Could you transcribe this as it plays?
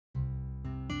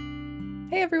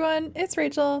Hey everyone, it's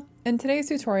Rachel. In today's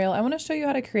tutorial, I want to show you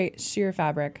how to create sheer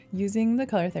fabric using the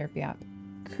Color Therapy app.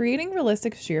 Creating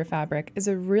realistic sheer fabric is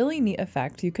a really neat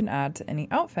effect you can add to any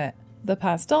outfit. The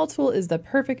pastel tool is the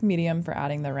perfect medium for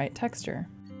adding the right texture.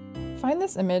 Find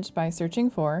this image by searching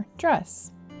for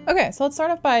dress. Okay, so let's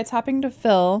start off by tapping to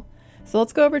fill. So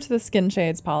let's go over to the Skin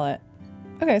Shades palette.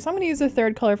 Okay, so I'm going to use the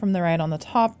third color from the right on the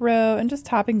top row and just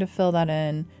tapping to fill that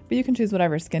in, but you can choose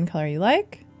whatever skin color you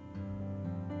like.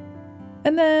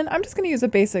 And then I'm just going to use a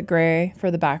basic gray for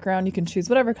the background. You can choose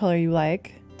whatever color you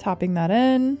like, tapping that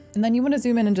in. And then you want to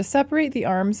zoom in and just separate the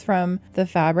arms from the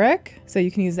fabric. So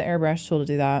you can use the airbrush tool to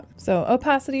do that. So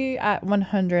opacity at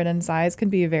 100 and size can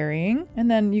be varying. And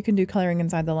then you can do coloring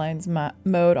inside the lines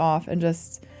mode off and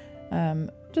just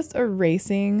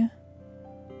erasing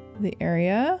the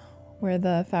area where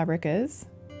the fabric is.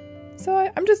 So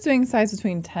I'm just doing size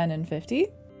between 10 and 50.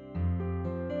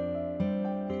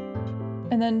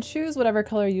 And then choose whatever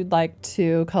color you'd like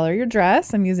to color your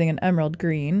dress. I'm using an emerald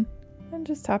green and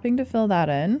just tapping to fill that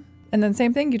in. And then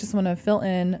same thing, you just want to fill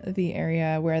in the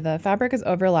area where the fabric is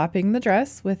overlapping the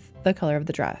dress with the color of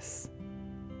the dress.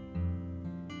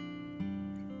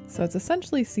 So it's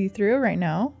essentially see-through right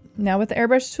now. Now with the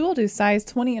airbrush tool, do size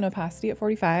 20 and opacity at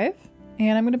 45.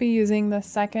 And I'm going to be using the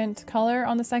second color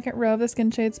on the second row of the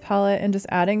Skin Shades palette and just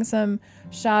adding some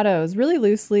shadows really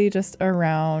loosely just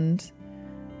around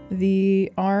the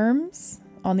arms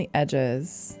on the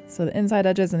edges. So the inside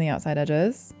edges and the outside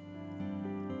edges.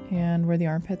 And where the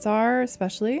armpits are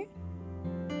especially.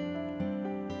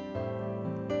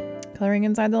 Coloring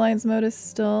inside the lines mode is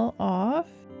still off.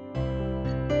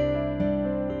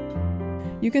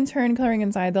 You can turn coloring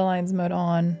inside the lines mode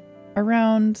on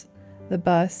around the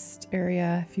bust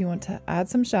area if you want to add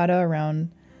some shadow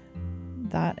around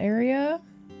that area.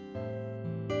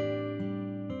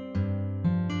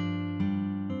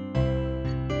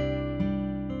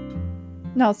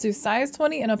 Now let's do size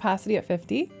 20 and opacity at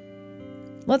 50.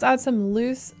 Let's add some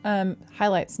loose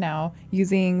highlights now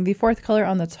using the fourth color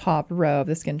on the top row of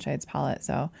the Skin Shades palette.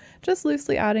 So just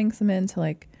loosely adding some into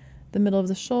like the middle of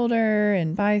the shoulder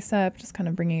and bicep, just kind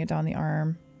of bringing it down the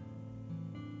arm.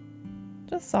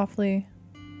 Just softly.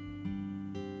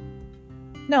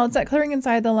 Now let's set coloring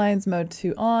inside the lines mode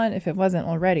 2 on if it wasn't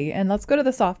already. And let's go to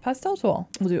the soft pastel tool.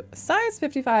 We'll do size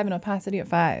 55 and opacity at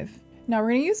 5. Now we're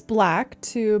going to use black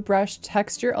to brush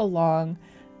texture along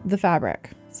the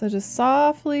fabric. So just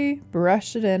softly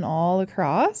brush it in all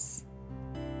across.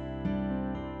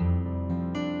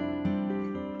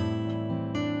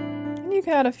 And you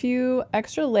can add a few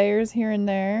extra layers here and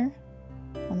there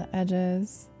on the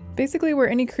edges. Basically where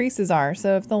any creases are.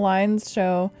 So if the lines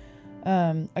show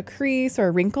a crease or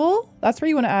a wrinkle, that's where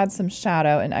you want to add some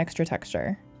shadow and extra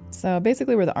texture. So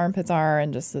basically where the armpits are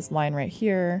and just this line right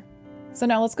here. So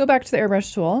now let's go back to the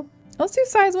airbrush tool. Let's do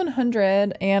size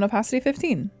 100 and opacity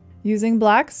 15. Using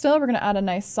black still, we're going to add a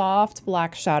nice soft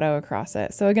black shadow across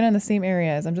it. So again, in the same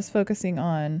areas, I'm just focusing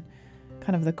on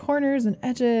kind of the corners and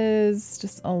edges,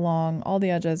 just along all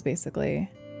the edges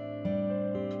basically.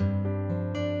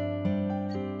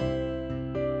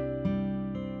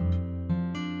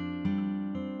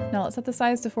 Now let's set the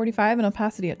size to 45 and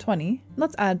opacity at 20.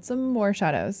 Let's add some more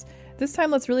shadows. This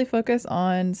time let's really focus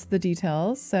on the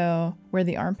details. So where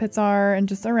the armpits are and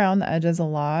just around the edges a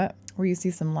lot, where you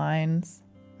see some lines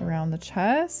around the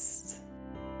chest.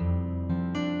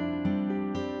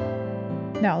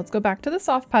 Now let's go back to the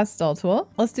soft pastel tool.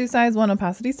 Let's do size 1,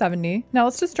 opacity 70. Now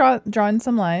let's just draw in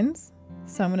some lines.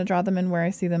 So I'm going to draw them in where I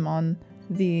see them on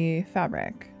the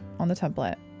fabric, on the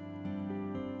template.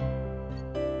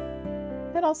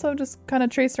 And also just kind of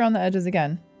trace around the edges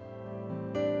again.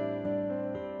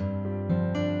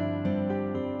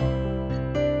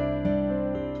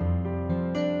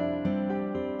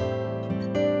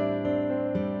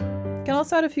 You can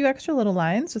also add a few extra little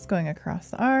lines just going across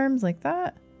the arms like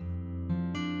that.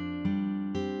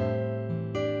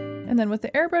 And then with the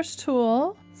airbrush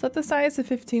tool, set the size to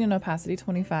 15 and opacity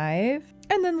 25.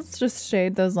 And then let's just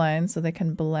shade those lines so they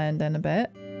can blend in a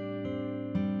bit.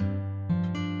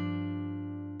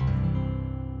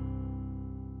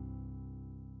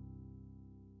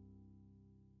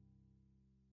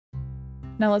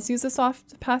 Now let's use the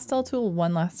soft pastel tool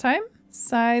one last time.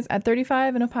 Size at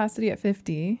 35 and opacity at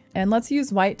 50. And let's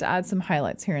use white to add some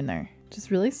highlights here and there.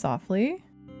 Just really softly.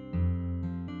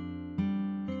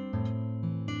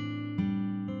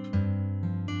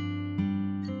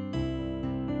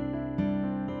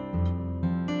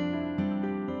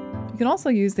 You can also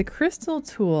use the crystal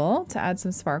tool to add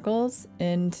some sparkles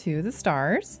into the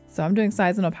stars. So I'm doing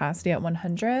size and opacity at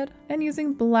 100 and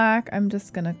using black, I'm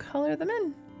just gonna color them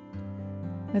in.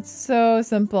 It's so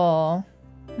simple.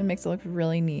 It makes it look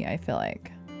really neat, I feel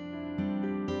like.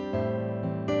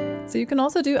 So you can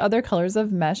also do other colors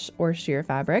of mesh or sheer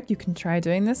fabric. You can try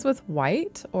doing this with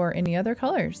white or any other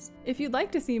colors. If you'd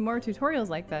like to see more tutorials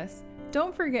like this,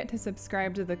 don't forget to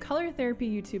subscribe to the Color Therapy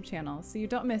YouTube channel so you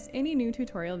don't miss any new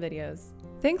tutorial videos.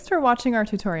 Thanks for watching our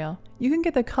tutorial. You can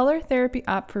get the Color Therapy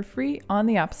app for free on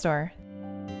the App Store.